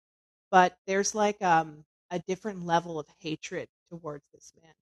 But there's like a different level of hatred towards this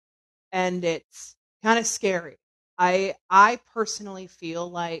man, and it's kind of scary. I personally feel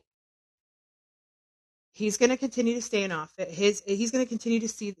like he's going to continue to stay in office. He's going to continue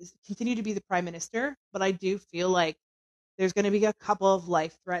to be the prime minister, but I do feel like there's going to be a couple of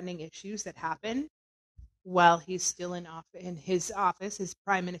life threatening issues that happen while he's still in his office, his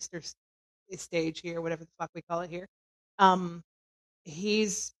prime minister's stage here, whatever the fuck we call it here. Um,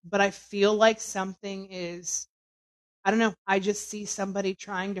 but I feel like something is, I don't know. I just see somebody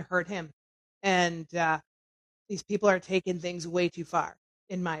trying to hurt him, and these people are taking things way too far,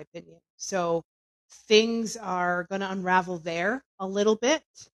 in my opinion. So things are going to unravel there a little bit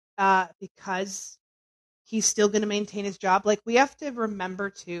because he's still going to maintain his job. Like we have to remember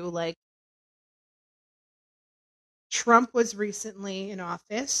too, like Trump was recently in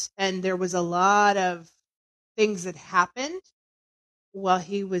office, and there was a lot of things that happened while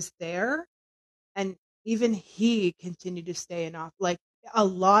he was there, and even he continued to stay in office. Like, a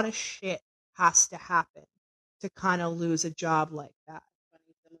lot of shit has to happen to kind of lose a job like that.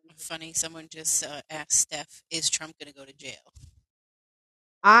 Funny, someone just asked Steph, is Trump going to go to jail?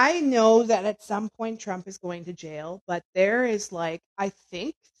 I know that at some point Trump is going to jail, but there is like, I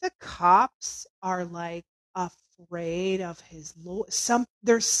think the cops are like afraid of his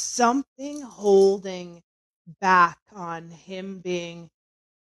there's something holding back on him being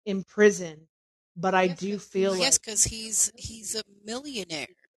in prison, but I do feel Yes, like because he's a millionaire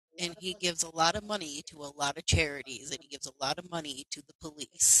and he gives a lot of money to a lot of charities and he gives a lot of money to the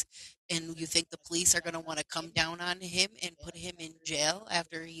police. And you think the police are going to want to come down on him and put him in jail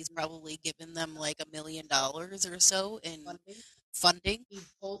after he's probably given them like $1 million or so in funding? He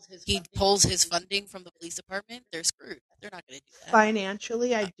pulls his funding from the police department. They're screwed. They're not going to do that.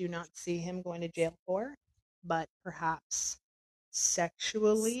 financially I do not see him going to jail for, but perhaps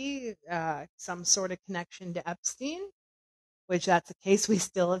sexually, some sort of connection to Epstein, which that's a case we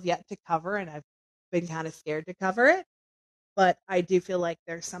still have yet to cover, and I've been kind of scared to cover it. But I do feel like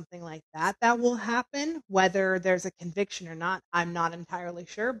there's something like that that will happen. Whether there's a conviction or not, I'm not entirely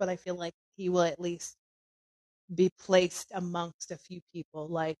sure, but I feel like he will at least be placed amongst a few people,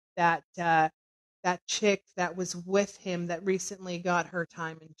 like that chick that was with him that recently got her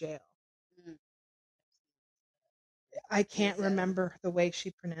time in jail. I can't remember the way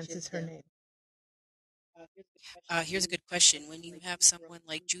she pronounces her name. Here's a good question. When you have someone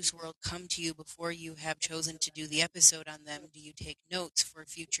like Juice World come to you before you have chosen to do the episode on them, do you take notes for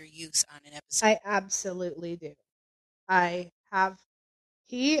future use on an episode? I absolutely do. I have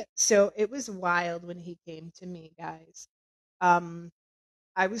he so it was wild when he came to me, guys. Um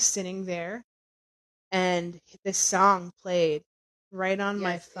I was sitting there and this song played right on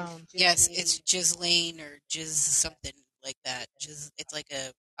my phone. Yes, it's Lane or Jiz something like that. Jiz, it's like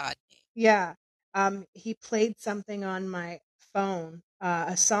a odd name. Yeah. He played something on my phone,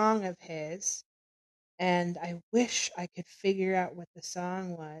 a song of his, and I wish I could figure out what the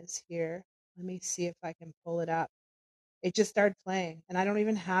song was here. Let me see if I can pull it up. It just started playing, and I don't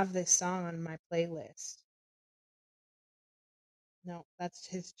even have this song on my playlist. No, that's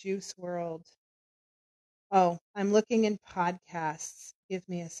his Juice World. Oh, I'm looking in podcasts. Give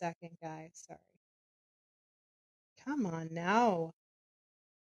me a second, guys. Sorry. Come on now.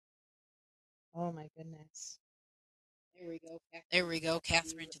 Oh my goodness. There we go.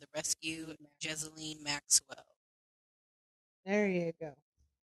 Catherine to the rescue. Jezeline Maxwell. There you go.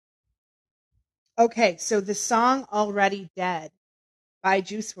 Okay, so the song Already Dead by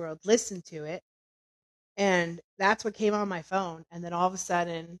Juice World, listen to it. And that's what came on my phone. And then all of a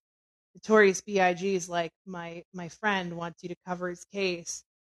sudden, Notorious B.I.G. is like, my friend wants you to cover his case.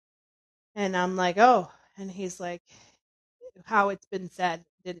 And I'm like, oh. And he's like, how it's been said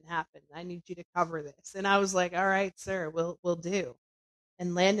didn't happen. I need you to cover this. And I was like, all right, sir, we'll do.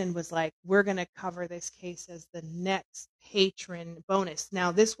 And Landon was like, we're gonna cover this case as the next patron bonus.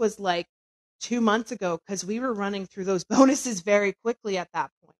 Now this was like 2 months ago because we were running through those bonuses very quickly at that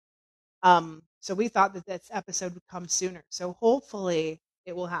point. So we thought that this episode would come sooner. So hopefully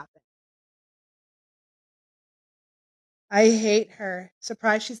it will happen. I hate her.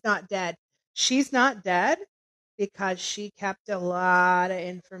 Surprised she's not dead. She's not dead because she kept a lot of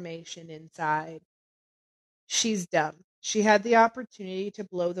information inside. She's dumb. She had the opportunity to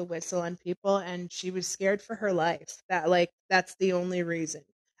blow the whistle on people and she was scared for her life. That's the only reason.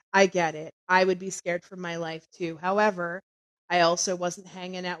 I get it. I would be scared for my life too. However, I also wasn't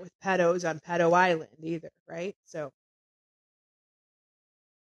hanging out with pedos on Pedo Island either, right? So,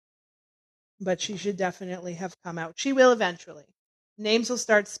 but she should definitely have come out. She will eventually. Names will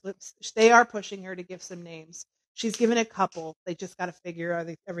start split. They are pushing her to give some names. She's given a couple. They just got to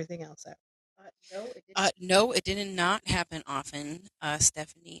figure everything else out. No, it did not happen often,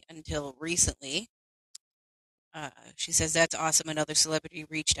 Stephanie, until recently. She says that's awesome. Another celebrity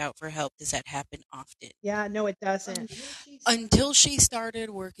reached out for help. Does that happen often? Yeah, no, it doesn't. Until she started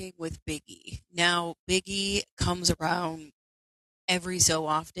working with Biggie. Now, Biggie comes around every so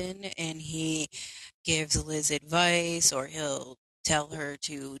often and he gives Liz advice or he'll tell her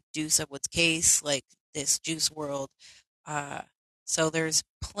to do someone's case like this Juice World. Uh, so there's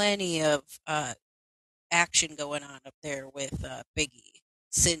plenty of action going on up there with Biggie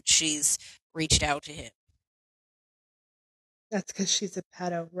since she's reached out to him. That's because she's a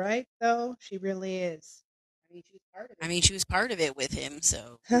pedo, right? Though she really is. I mean, she was part of it with him,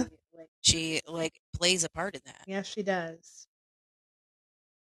 so she like plays a part in that. Yes, she does.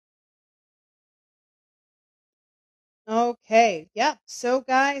 Okay. Yep. So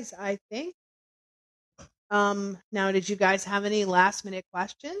guys, I think now did you guys have any last minute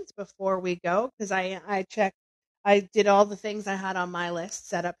questions before we go? Because I checked, I did all the things I had on my list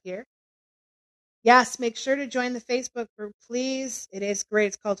set up here. Yes, make sure to join the Facebook group, please. It is great.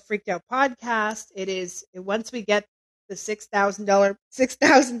 It's called Freaked Out Podcast. It is once we get the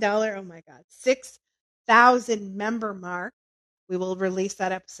 $6,000, oh my God, 6,000 member mark, we will release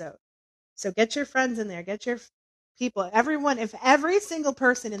that episode. So get your friends in there, get your people, everyone. If every single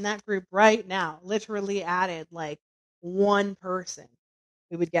person in that group right now literally added like one person,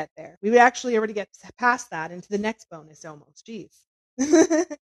 we would get there. We would actually already get past that into the next bonus almost. Jeez.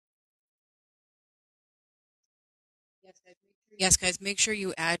 Yes, guys, make sure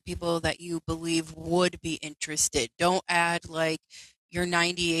you add people that you believe would be interested. Don't add like your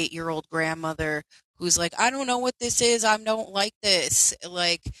 98-year-old grandmother who's like, I don't know what this is. I don't like this.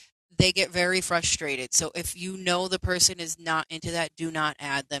 Like, they get very frustrated. So if you know the person is not into that, do not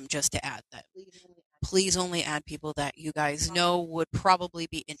add them just to add them. Please only add people that you guys know would probably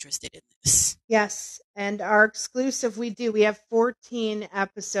be interested in this. Yes, and our exclusive, we have 14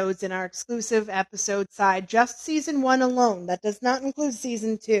 episodes in our exclusive episode side, just season 1 alone. That does not include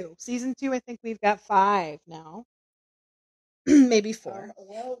season 2. Season 2, I think we've got 5 now. Maybe 4.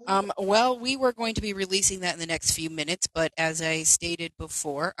 Well, we were going to be releasing that in the next few minutes, but as I stated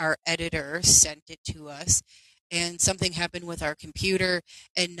before, our editor sent it to us, and something happened with our computer,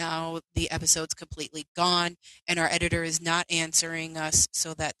 and now the episode's completely gone, and our editor is not answering us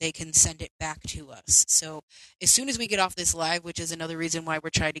so that they can send it back to us. So as soon as we get off this live, which is another reason why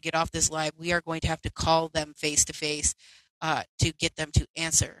we're trying to get off this live, we are going to have to call them face to face to get them to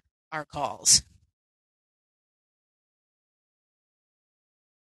answer our calls.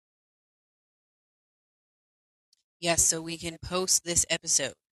 Yes, so we can post this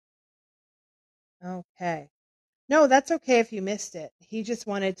episode. Okay. No, that's okay if you missed it. He just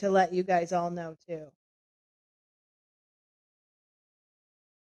wanted to let you guys all know too.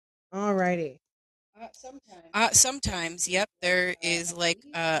 Alrighty. Sometimes, yep, there is like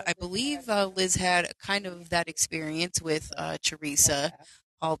I believe Liz had kind of that experience with Teresa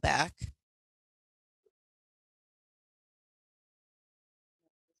Hallback.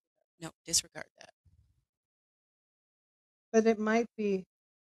 No, disregard that. But it might be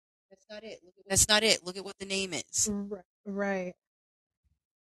That's not it. Look at what the name is. right.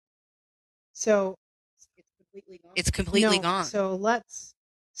 So It's completely no, gone. so let's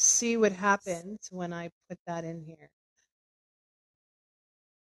see what happens when I put that in here.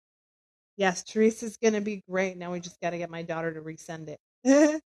 Yes, Teresa's going to be great. Now we just got to get my daughter to resend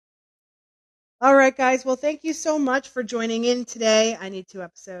it. All right, guys. Well, thank you so much for joining in today. I need 2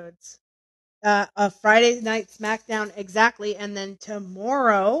 episodes. A Friday night SmackDown exactly, and then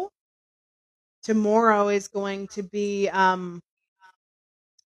tomorrow is going to be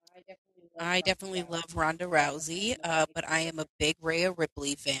I definitely love Ronda Rousey, but I am a big Rhea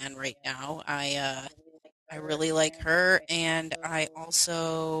Ripley fan right now. I really like her, and I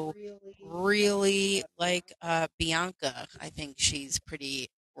also really like Bianca. I think she's pretty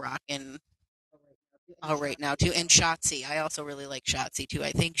rocking right now too, and Shotzi. I also really like Shotzi too.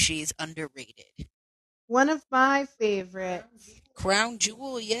 I think she's underrated. one of my favorites. Crown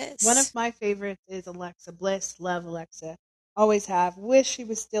Jewel, One of yes. my favorites is Alexa Bliss. Love Alexa. Always have. Wish she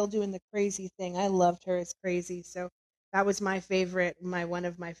was still doing the crazy thing. I loved her as crazy. So that was my favorite. My one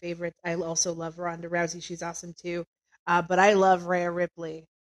of my favorites. I also love Ronda Rousey. She's awesome too. But I love Rhea Ripley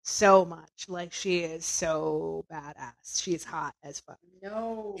so much. Like she is so badass. She's hot as fuck.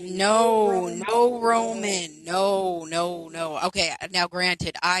 No, no Roman. No, no, no. Okay, now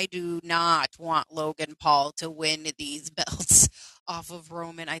granted, I do not want Logan Paul to win these belts off of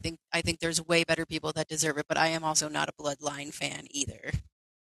Roman. I think there's way better people that deserve it, but I am also not a bloodline fan either.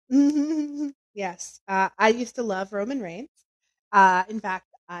 Yes. I used to love Roman Reigns. In fact,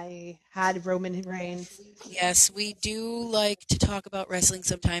 I had Roman Reigns. Yes, we do like to talk about wrestling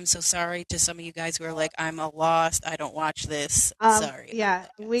sometimes, so sorry to some of you guys who are like, I'm a lost, I don't watch this. Sorry about Yeah,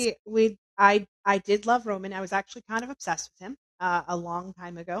 that, guys. I did love Roman. I was actually kind of obsessed with him a long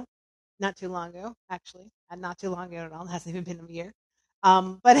time ago, not too long ago, actually, not too long ago at all. It hasn't even been a year.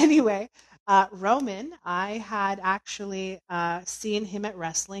 But anyway, Roman, I had actually seen him at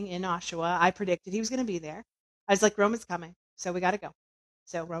wrestling in Oshawa. I predicted he was going to be there. I was like, Roman's coming, so we got to go.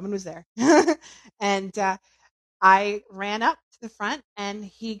 So Roman was there, and I ran up to the front and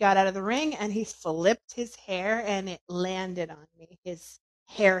he got out of the ring and he flipped his hair and it landed on me. His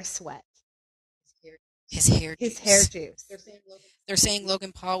hair sweat. His hair his hair juice. juice. They're saying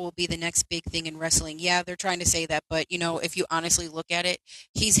Logan Paul will be the next big thing in wrestling. Yeah, they're trying to say that, but if you honestly look at it,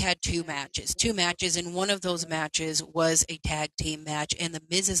 he's had two matches, and one of those matches was a tag team match, and the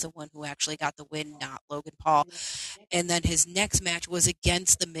Miz is the one who actually got the win, not Logan Paul. And then his next match was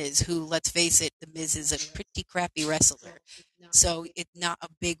against the Miz, who, let's face it, the Miz is a pretty crappy wrestler. So it's not a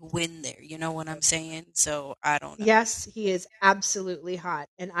big win there. You know what I'm saying? So I don't know. Yes, he is absolutely hot,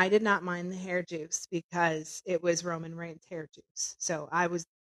 and I did not mind the hair juice because it was Roman Reigns' hair juice, so I was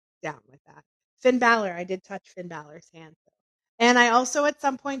down with that. Finn Balor, I did touch Finn Balor's hand, though. And I also at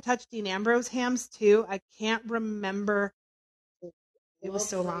some point touched Dean Ambrose's hands too. I can't remember. It was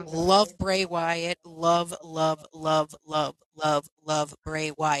so long ago. Love Bray Wyatt. Love, love, love, love, love, love Bray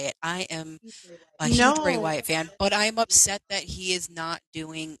Wyatt. I am a huge Bray No. Wyatt fan, but I'm upset that he is not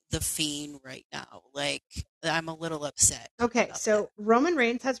doing the Fiend right now. Like, I'm a little upset Okay, about that. so Roman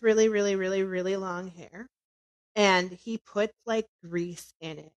Reigns has really, really, really, really long hair, and he puts like grease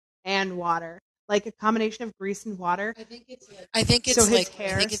in it and water, like a combination of grease and water. So his I hair think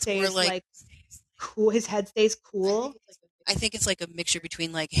it's more stays like like cool. His head stays cool. I think it's like a mixture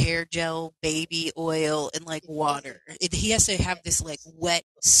between like hair gel, baby oil, and like water. He has to have this like wet,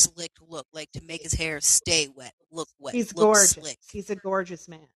 slick look, like to make his hair stay wet, He's look gorgeous. slick. He's a gorgeous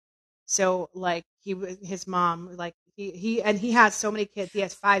man. So like his mom, like he has so many kids. He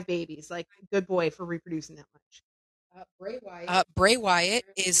has 5 babies. Like good boy for reproducing that much. Bray Wyatt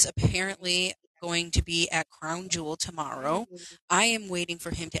is apparently going to be at Crown Jewel tomorrow. I am waiting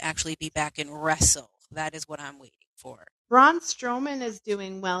for him to actually be back and wrestle. That is what I'm waiting for. Braun Strowman is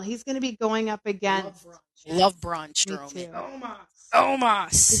doing well. He's going to be going up against. Love Braun Me Strowman. too. He's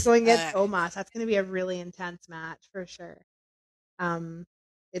Omos. going against Omos. That's going to be a really intense match for sure. Um,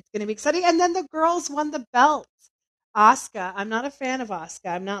 it's going to be exciting. And then the girls won the belt. Asuka. I'm not a fan of Asuka.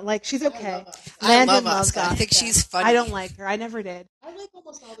 I'm not like she's okay. I love Landon loves Asuka. I think Asuka. she's funny. I don't like her. I never did.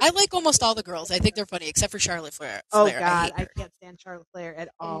 I like almost all the girls. I think they're funny, except for Charlotte Flair. Oh I God, hate I her. can't stand Charlotte Flair at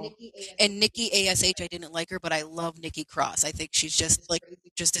all. And Nikki Ash, I didn't like her, but I love Nikki Cross. I think she's just like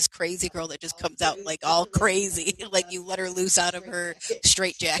just this crazy girl that just comes out like all crazy. Like you let her loose out of her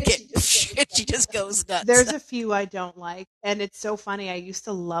straitjacket, she just goes nuts. There's a few I don't like, and it's so funny. I used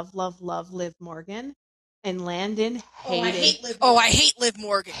to love, love, love Liv Morgan, and Landon hated. Oh, I hate Liv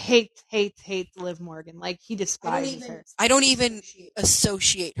Morgan. Hates Liv Morgan. Like he despises her. I don't even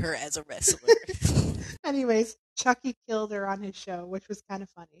associate her as a wrestler. Anyways, Chucky killed her on his show, which was kind of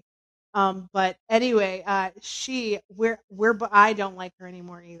funny. But anyway, I don't like her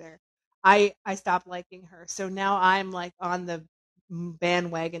anymore either. I stopped liking her, so now I'm like on the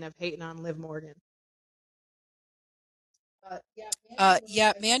bandwagon of hating on Liv Morgan.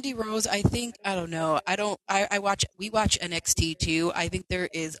 Yeah, Mandy Rose. I think I don't know. I don't. I watch. We watch NXT too. I think there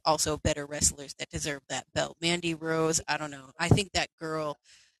is also better wrestlers that deserve that belt. Mandy Rose. I don't know. I think that girl,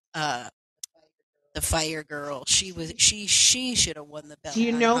 uh, the Fire Girl. She should have won the Do belt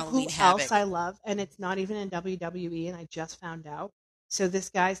you on know who Halloween else Havoc. I love? And it's not even in WWE, and I just found out. So this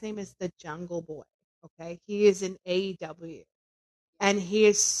guy's name is the Jungle Boy. Okay, he is in AEW, and he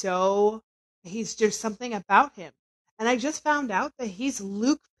is so he's just something about him. And I just found out that he's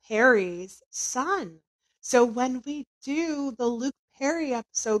Luke Perry's son. So when we do the Luke Perry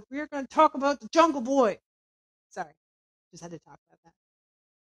episode, we're going to talk about the Jungle Boy. Sorry, just had to talk about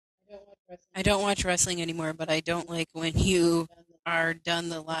I don't watch wrestling anymore, but I don't like when you are done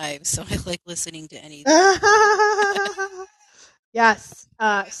the live. So I like listening to anything. that. Yes.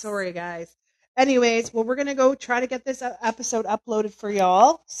 Sorry, guys. Anyways, well, we're gonna go try to get this episode uploaded for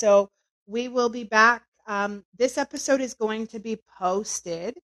y'all. So we will be back. This episode is going to be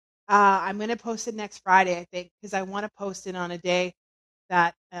posted. I'm gonna post it next Friday, I think, because I want to post it on a day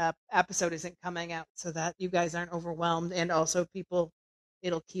that episode isn't coming out, so that you guys aren't overwhelmed, and also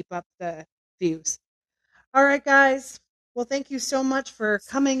it'll keep up the views. All right, guys. Well, thank you so much for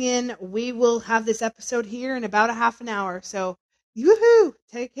coming in. We will have this episode here in about a half an hour. So, yoo-hoo!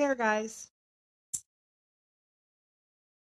 Take care, guys.